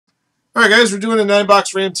All right, guys, we're doing a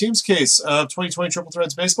 9-box Ram Teams case of 2020 Triple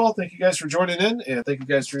Threads Baseball. Thank you guys for joining in, and thank you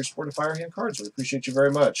guys for your support of Firehand Cards. We appreciate you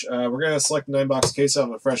very much. We're going to select a 9-box case out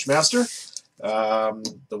of a fresh master.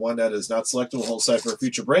 The one that is not selected will hold aside for a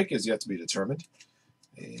future break is yet to be determined.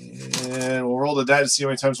 And we'll roll the die to see how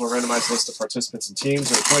many times we'll randomize the list of participants and teams.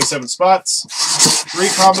 There are 27 spots, 3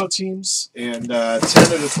 combo teams, and 10 of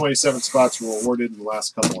the 27 spots were awarded in the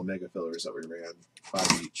last couple of mega fillers that we ran,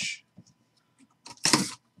 5 each.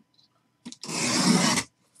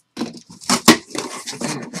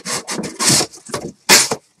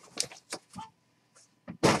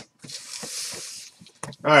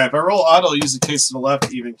 All right, if I roll odd, I'll use the case to the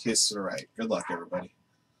left, even case to the right. Good luck, everybody.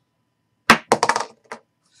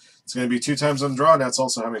 It's going to be 2 times on the draw, and that's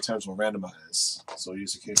also how many times we'll randomize. So we'll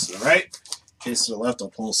use the case to the right. Case to the left, I'll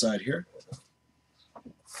pull aside here.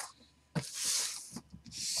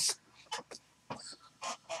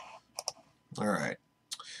 All right.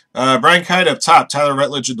 Brian Kite up top, Tyler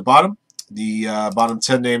Rutledge at the bottom. The bottom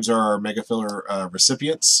 10 names are our mega filler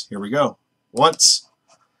recipients. Here we go. Once.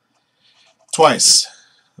 Twice.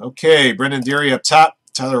 Okay, Brendan Deary up top,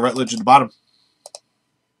 Tyler Rutledge at the bottom.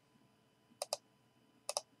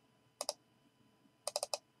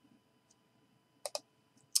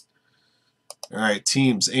 All right,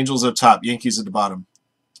 teams. Angels up top, Yankees at the bottom.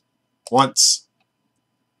 Once.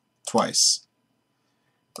 Twice.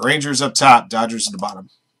 Rangers up top, Dodgers at the bottom.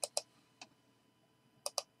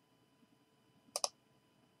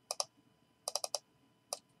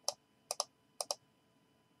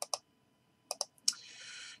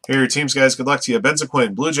 Here are your teams, guys. Good luck to you.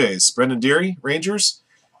 Benzaquin, Blue Jays. Brendan Deary, Rangers.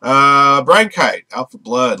 Brian Kite, Alpha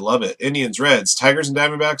Blood, love it. Indians, Reds. Tigers and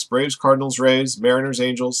Diamondbacks. Braves, Cardinals, Rays. Mariners,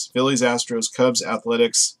 Angels. Phillies, Astros. Cubs,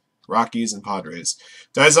 Athletics. Rockies, and Padres.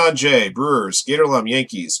 Daizon J, Brewers. Gatorlum,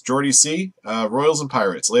 Yankees. Jordy C, Royals and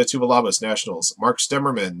Pirates. Lea Tuvalabas, Nationals. Mark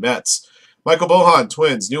Stemmerman, Mets. Michael Bohan,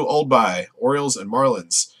 Twins. New Old Buy, Orioles and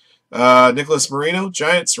Marlins. Nicholas Marino,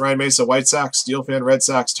 Giants. Ryan Mesa, White Sox. Steel Fan, Red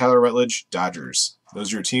Sox. Tyler Rutledge, Dodgers.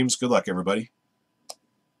 Those are your teams. Good luck, everybody.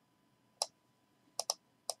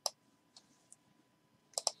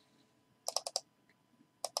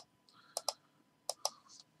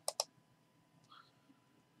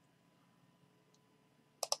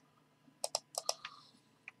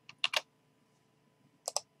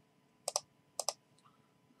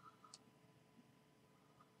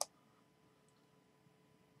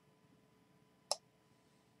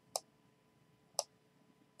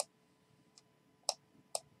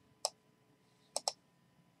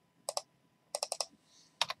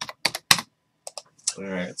 All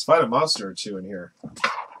right, let's find a monster or two in here.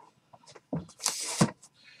 All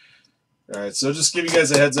right, so just give you guys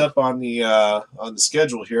a heads up on the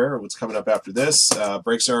schedule here. What's coming up after this?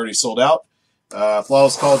 Breaks are already sold out.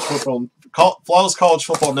 Flawless College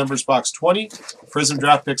Football Numbers Box 20, Prism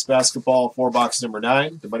Draft Picks Basketball 4-box number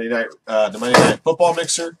 9, the Monday Night Football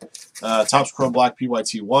Mixer, Topps Chrome Black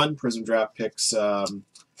PYT 1, Prism Draft Picks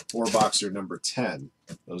 4-boxer number 10.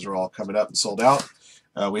 Those are all coming up and sold out.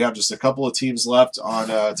 We have just a couple of teams left on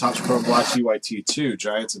Topps Chrome Black PYT 2,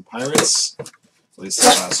 Giants and Pirates. At least the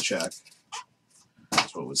last check.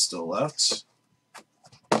 That's what was still left.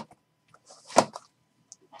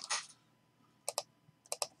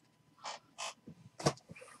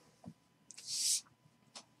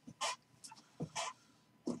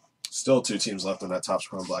 Still 2 teams left on that Topps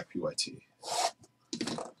Chrome Black PYT.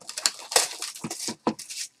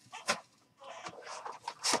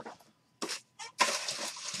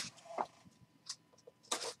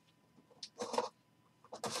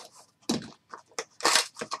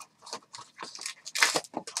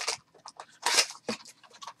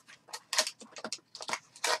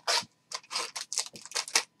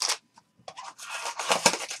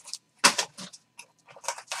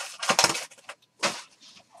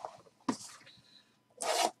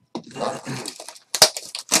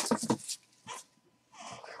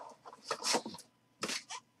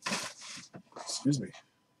 Excuse me.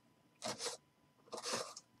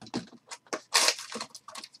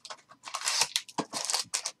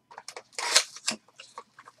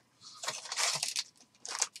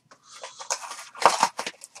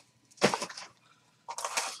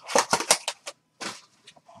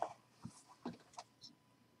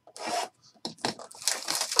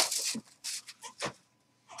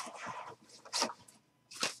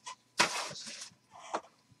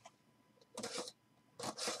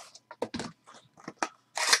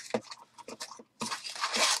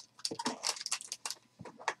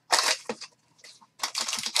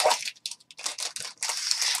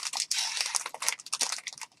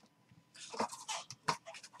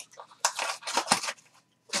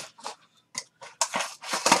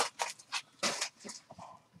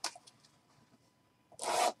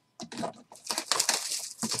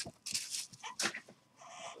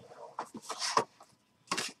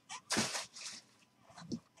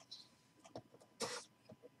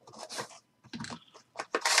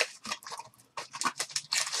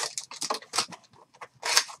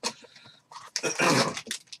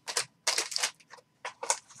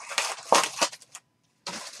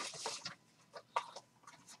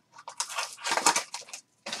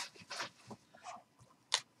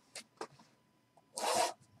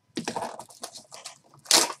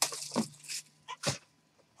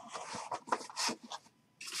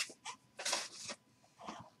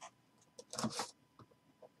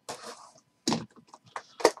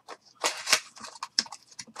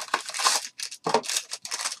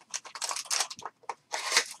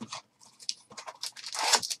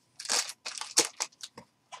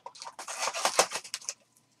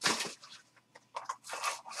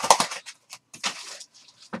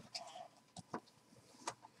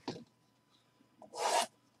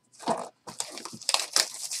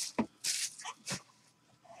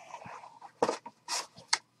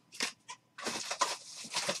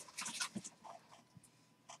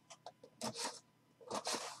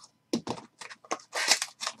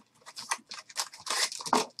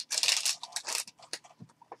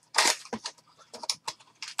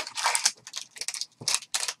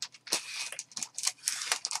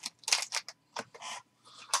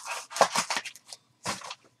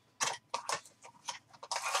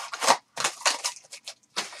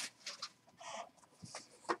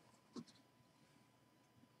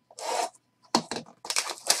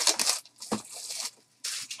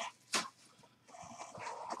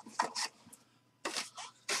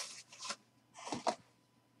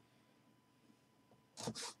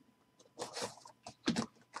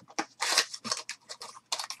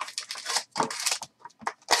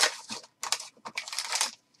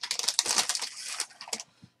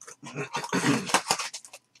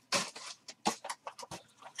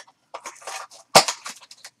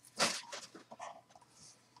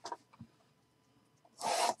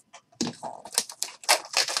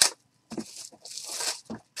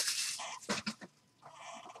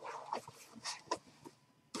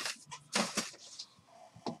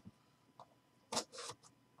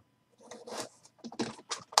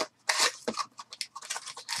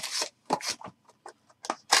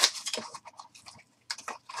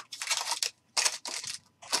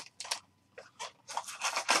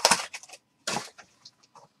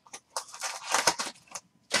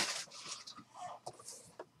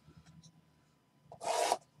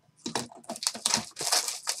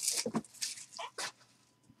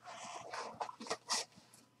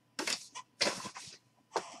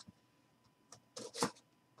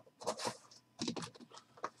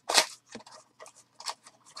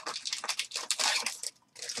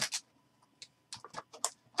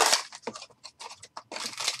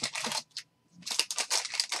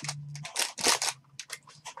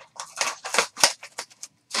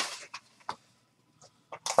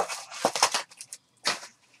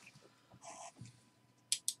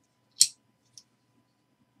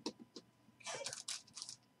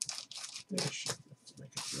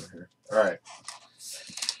 All right.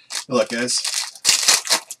 Good luck, guys.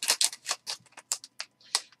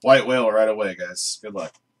 White Whale right away, guys. Good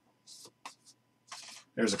luck.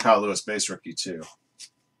 There's a Kyle Lewis base rookie, too.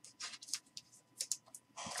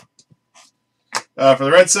 For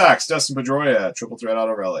the Red Sox, Dustin Pedroia, triple threat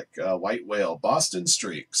auto relic. White Whale, Boston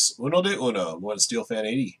Streaks. Uno de uno. One Steel Fan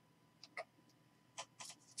 80.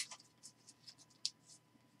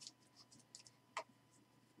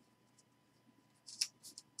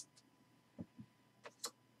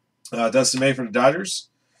 Dustin May for the Dodgers.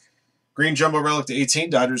 Green Jumbo Relic to 18.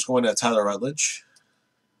 Dodgers going to Tyler Rutledge.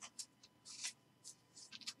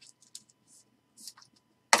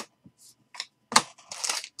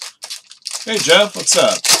 Hey, Jeff. What's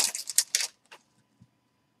up?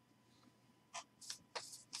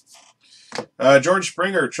 George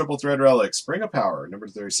Springer, triple thread relic. Spring of Power, number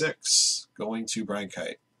 36. Going to Brian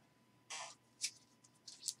Kite.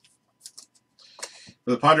 For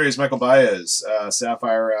the Padres, Michael Baez,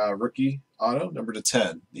 Sapphire rookie auto, number to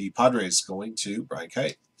 10. The Padres going to Brian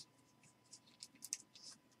Kite.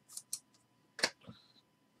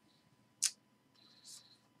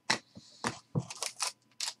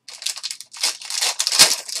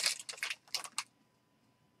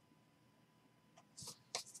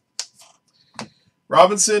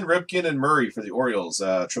 Robinson, Ripken, and Murray for the Orioles.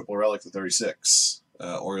 Triple relic to 36.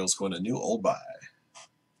 Orioles going to New Old Buy.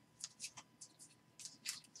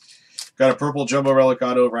 Got a purple jumbo relic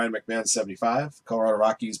auto, Ryan McMahon, 75. Colorado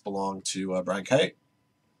Rockies belong to Brian Kite.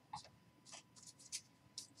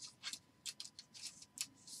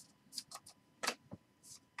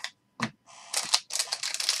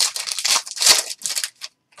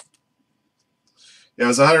 Yeah, it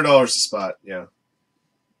was $100 a spot. Yeah.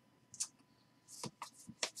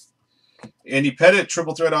 Andy Pettitte,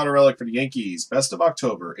 triple threat auto relic for the Yankees. Best of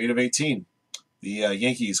October, 8 of 18. The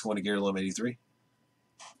Yankees going to Gary Lum 83.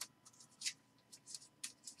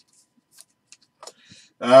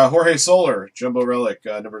 Jorge Soler, Jumbo Relic,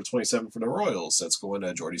 number 27 for the Royals. That's going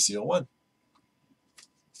to Jordy CO1.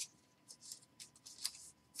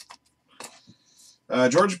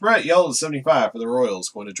 George Brett, yellow 75 for the Royals,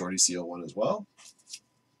 going to Jordy CO1 as well.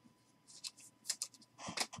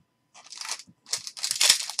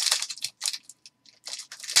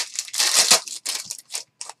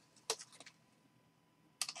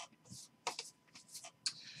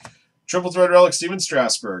 Triple Thread Relic, Steven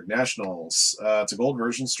Strasburg, Nationals. It's a gold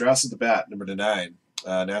version. Strass at the bat, number 9.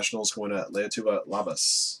 Nationals going to Leotuba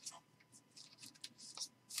Labas.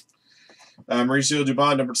 Mauricio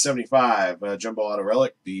Dubon, number 75. Jumbo Auto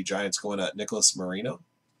Relic. The Giants going to Nicholas Marino.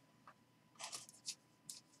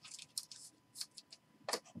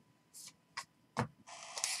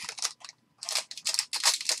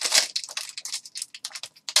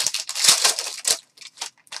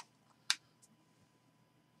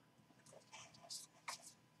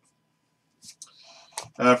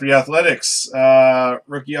 For the Athletics,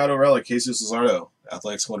 rookie auto relic, Jesus Luzardo.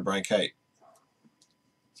 Athletics going to Brian Kite.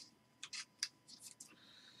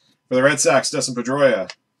 For the Red Sox, Dustin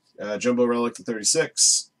Pedroia. Jumbo relic to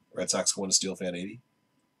 36. Red Sox going to Steel Fan 80.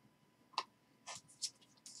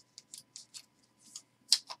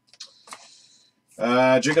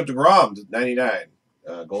 Jacob deGrom,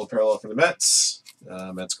 99. Gold parallel for the Mets.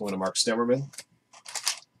 Mets going to Mark Stemmerman.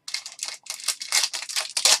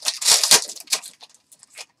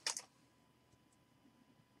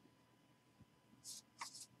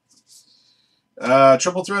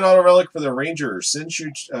 Triple Thread Auto Relic for the Rangers,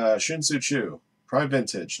 Shin-Soo Choo. Prime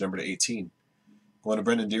Vintage, number to 18. Going to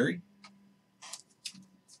Brendan Deary.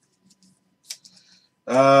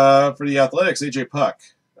 For the Athletics, AJ Puck.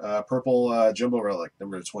 Purple Jumbo Relic,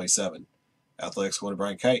 number to 27. Athletics going to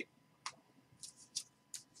Brian Kite.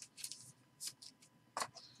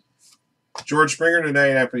 George Springer to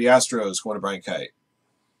 99 for the Astros, going to Brian Kite.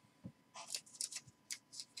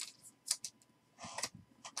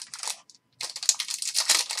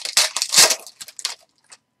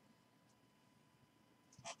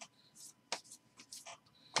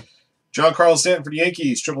 John Carlos Stanton for the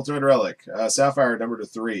Yankees, Triple Thread Relic. Sapphire, number to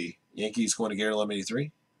 3. Yankees going to Gary Lum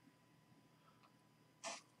 83.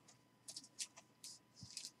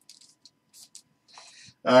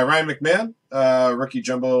 Ryan McMahon, rookie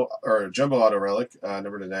Jumbo Auto Relic,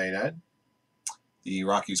 number to 99. The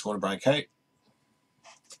Rockies going to Brian Kite.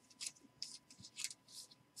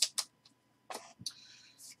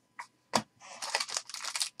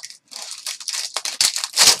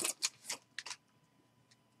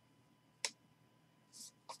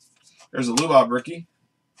 There's a Lubob rookie.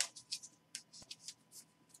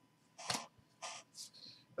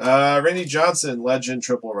 Randy Johnson, Legend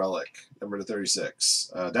Triple Relic, number to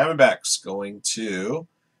 36. Diamondbacks going to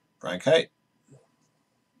Brian Kite.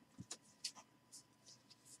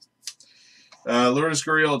 Lourdes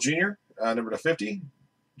Gurriel Jr., number to 50.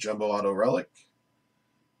 Jumbo Auto Relic.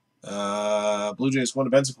 Blue Jays going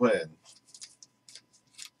to Benson Quinn.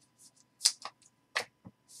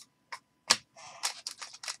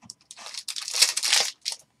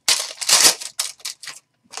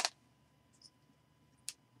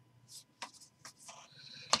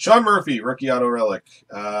 Sean Murphy, rookie auto relic.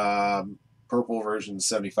 Purple version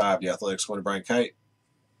 75. The Athletics going to Brian Kite.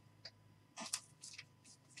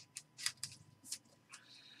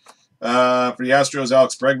 For the Astros,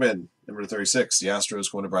 Alex Bregman, number 36. The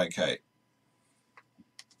Astros going to Brian Kite.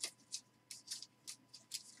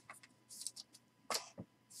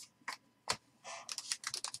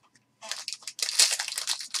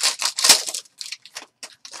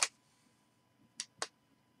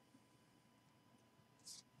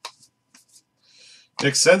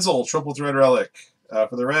 Nick Senzel, Triple Thread Relic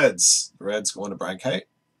for the Reds. The Reds going to Brian Kite.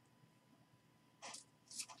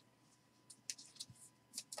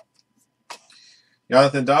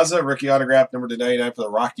 Jonathan Daza, rookie autograph, number to 99 for the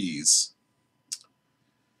Rockies.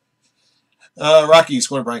 Rockies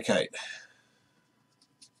going to Brian Kite.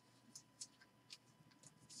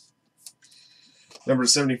 Number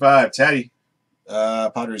 75, Taddy.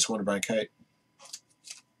 Padres going to Brian Kite.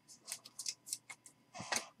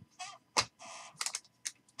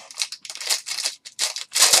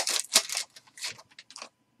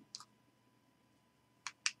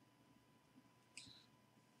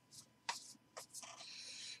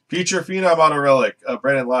 Future Phenom Auto Relic of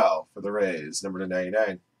Brandon Lau for the Rays, number to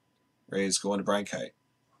 99. Rays going to Brian Kite.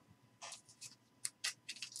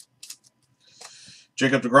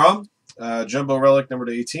 Jacob deGrom, Jumbo Relic, number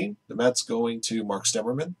to 18. The Mets going to Mark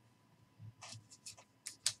Stemmerman.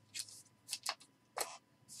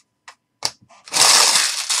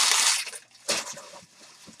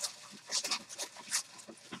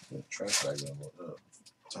 trash bag that will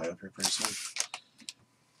tie up here pretty soon.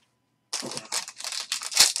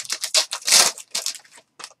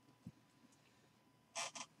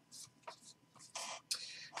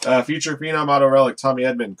 Future Phenom Auto Relic, Tommy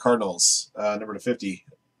Edman, Cardinals, number /50.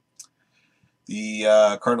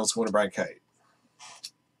 The Cardinals going to Brian Kite.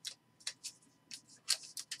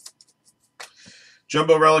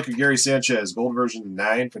 Jumbo Relic of Gary Sanchez, gold version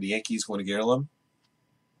 9 for the Yankees, going to Garland.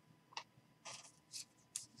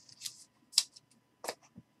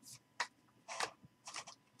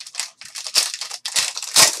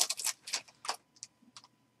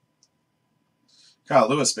 Kyle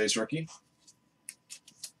Lewis, base rookie.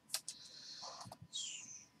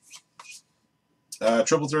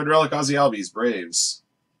 Triple thread relic, Ozzie Albies, Braves.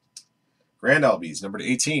 Grand Albies, number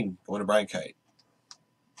 /18, going to Brian Kite.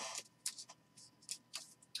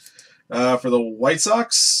 For the White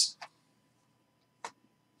Sox,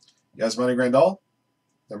 Yasmani Grandal,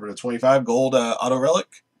 number /25, gold auto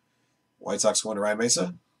relic. White Sox going to Ryan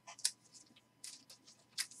Mesa.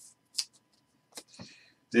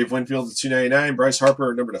 Dave Winfield at $2.99. Bryce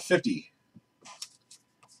Harper, number /50.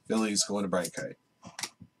 Phillies going to Brian Kite.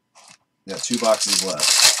 Got 2 boxes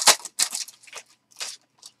left.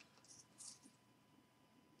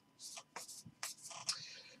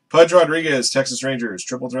 Pudge Rodriguez, Texas Rangers,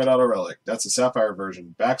 triple thread auto relic. That's the Sapphire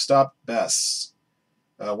version. Backstop Bess.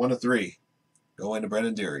 1/3. Going to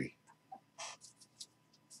Brennan Deary.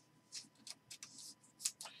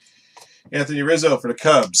 Anthony Rizzo for the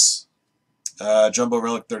Cubs. Jumbo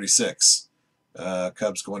relic 36.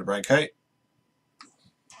 Cubs going to Brian Kite.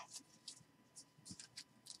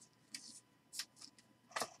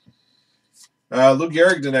 Lou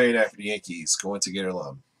Gehrig to 99 for the Yankees, going to Gator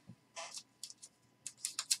Lum.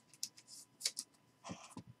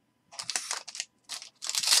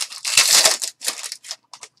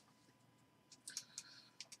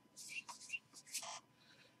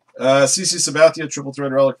 CC Sabathia, triple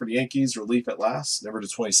thread relic for the Yankees, relief at last, number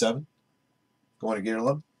 /27, going to Gator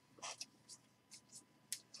Lum.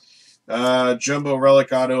 Jumbo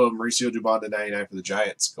relic auto of Mauricio Dubon to 99 for the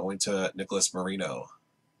Giants, going to Nicholas Marino.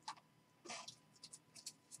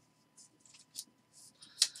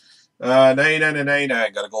 99 to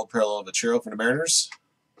 99, got a gold parallel of Achiro for the Mariners.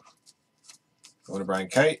 Going to Brian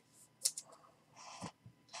Kite.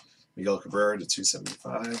 Miguel Cabrera to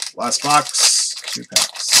 275. Last box, 2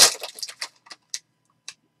 packs.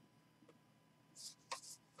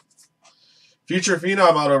 Future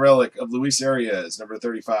Phenom auto relic of Luis Arias, number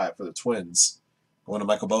 35 for the Twins. Going to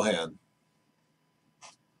Michael Bohan.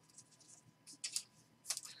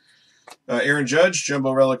 Aaron Judge,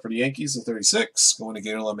 jumbo relic for the Yankees, the 36. Going to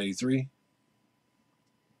Gator Lum 83.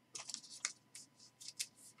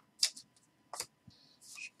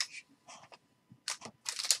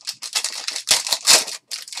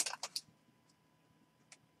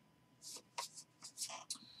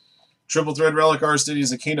 Triple thread relic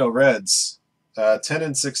Aristides Aquino, Reds. 10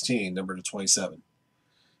 and 16, number /27.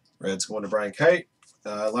 Reds going to Brian Kite.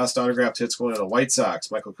 Last autographed hits going to the White Sox,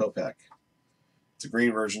 Michael Kopech. It's a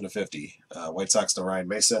green version /50. White Sox to Ryan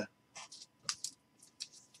Mesa.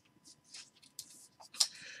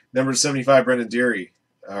 Number /75, Brendan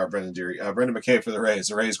McKay for the Rays.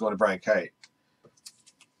 The Rays going to Brian Kite.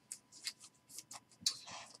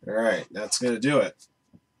 All right, that's going to do it.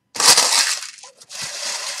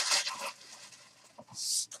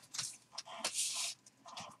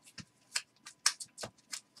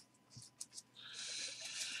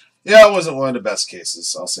 Yeah, it wasn't one of the best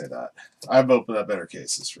cases, I'll say that. I've opened up better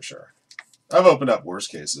cases for sure. I've opened up worse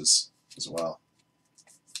cases as well.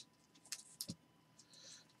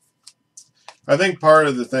 I think part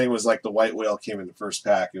of the thing was like the white whale came in the first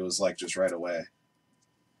pack. It was like just right away.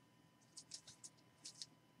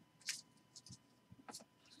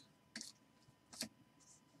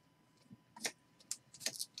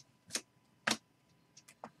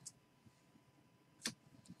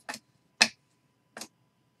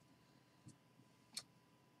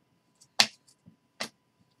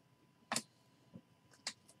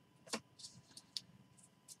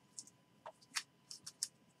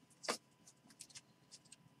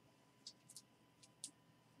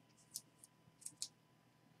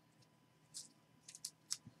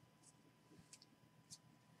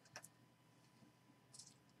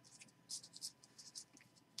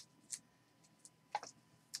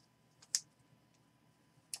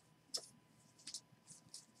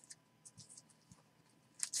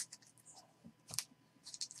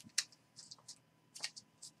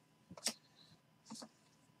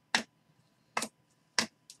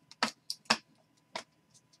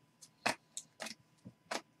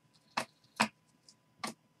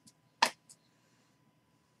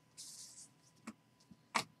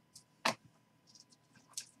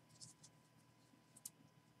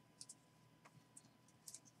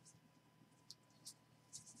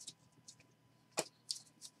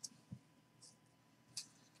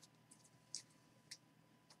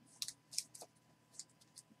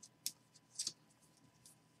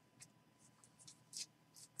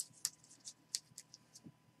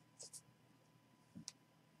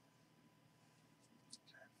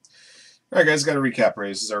 All right, guys, got a recap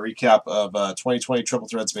race. This is our recap of 2020 Triple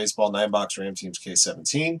Threads Baseball 9-box Ram Teams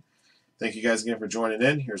K17. Thank you guys again for joining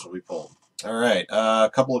in. Here's what we pulled. All right, a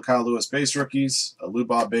couple of Kyle Lewis base rookies, a Lou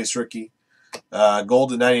Bob base rookie,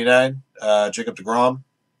 gold to 99, Jacob deGrom,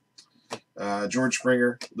 George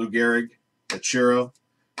Springer, Lou Gehrig, Ichiro,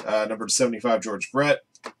 number to 75, George Brett,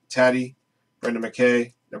 Taddy, Brendan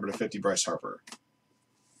McKay, number to 50, Bryce Harper.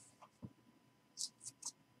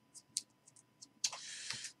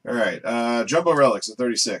 All right, Jumbo Relics at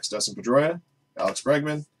 36, Dustin Pedroia, Alex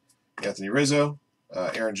Bregman, Anthony Rizzo,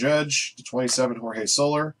 Aaron Judge to 27, Jorge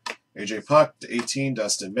Soler, AJ Puck to 18,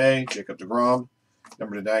 Dustin May, Jacob deGrom,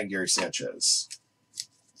 number to 9, Gary Sanchez.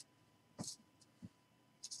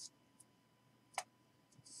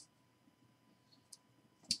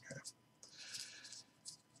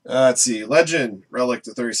 Let's see. Legend Relic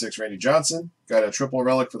to 36, Randy Johnson. Got a triple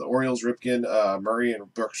relic for the Orioles, Ripken, Murray,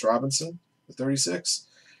 and Brooks Robinson at 36.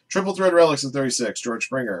 Triple thread relics at 36, George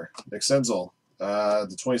Springer, Nick Senzel,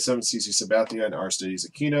 the 27, CC Sabathia, and Aristides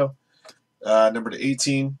Aquino. Number to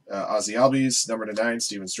 18, Ozzie Albies. Number to 9,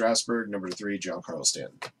 Steven Strasburg. Number to 3, Giancarlo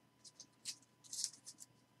Stanton.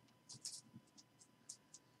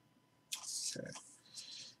 Okay.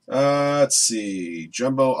 Let's see.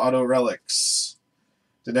 Jumbo Auto Relics.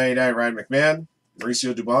 To 99, Ryan McMahon,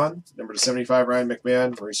 Mauricio Dubon. Number to 75, Ryan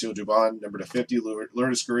McMahon, Mauricio Dubon. Number to 50,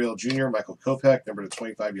 Lourdes Gurriel Jr., Michael Kopech. Number to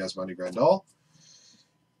 25, Yasmani Grandal.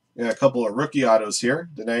 Yeah, a couple of rookie autos here.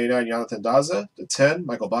 To 99, Jonathan Daza. To 10,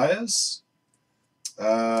 Michael Baez.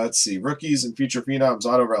 Let's see. Rookies and future phenoms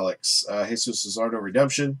auto relics. Jesus Luzardo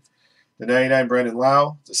Redemption. To 99, Brandon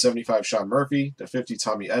Lau. To 75, Sean Murphy. To 50,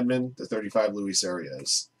 Tommy Edman. To 35, Luis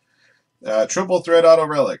Arias. Triple thread auto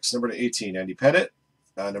relics. Number to 18, Andy Pettit.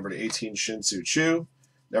 Number to 18, Shin-Soo Choo.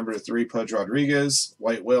 Number to 3, Pudge Rodriguez.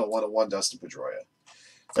 White Whale 101, Dustin Pedroia.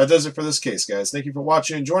 That does it for this case, guys. Thank you for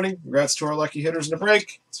watching and joining. Congrats to our lucky hitters in the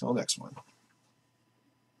break. Until next one.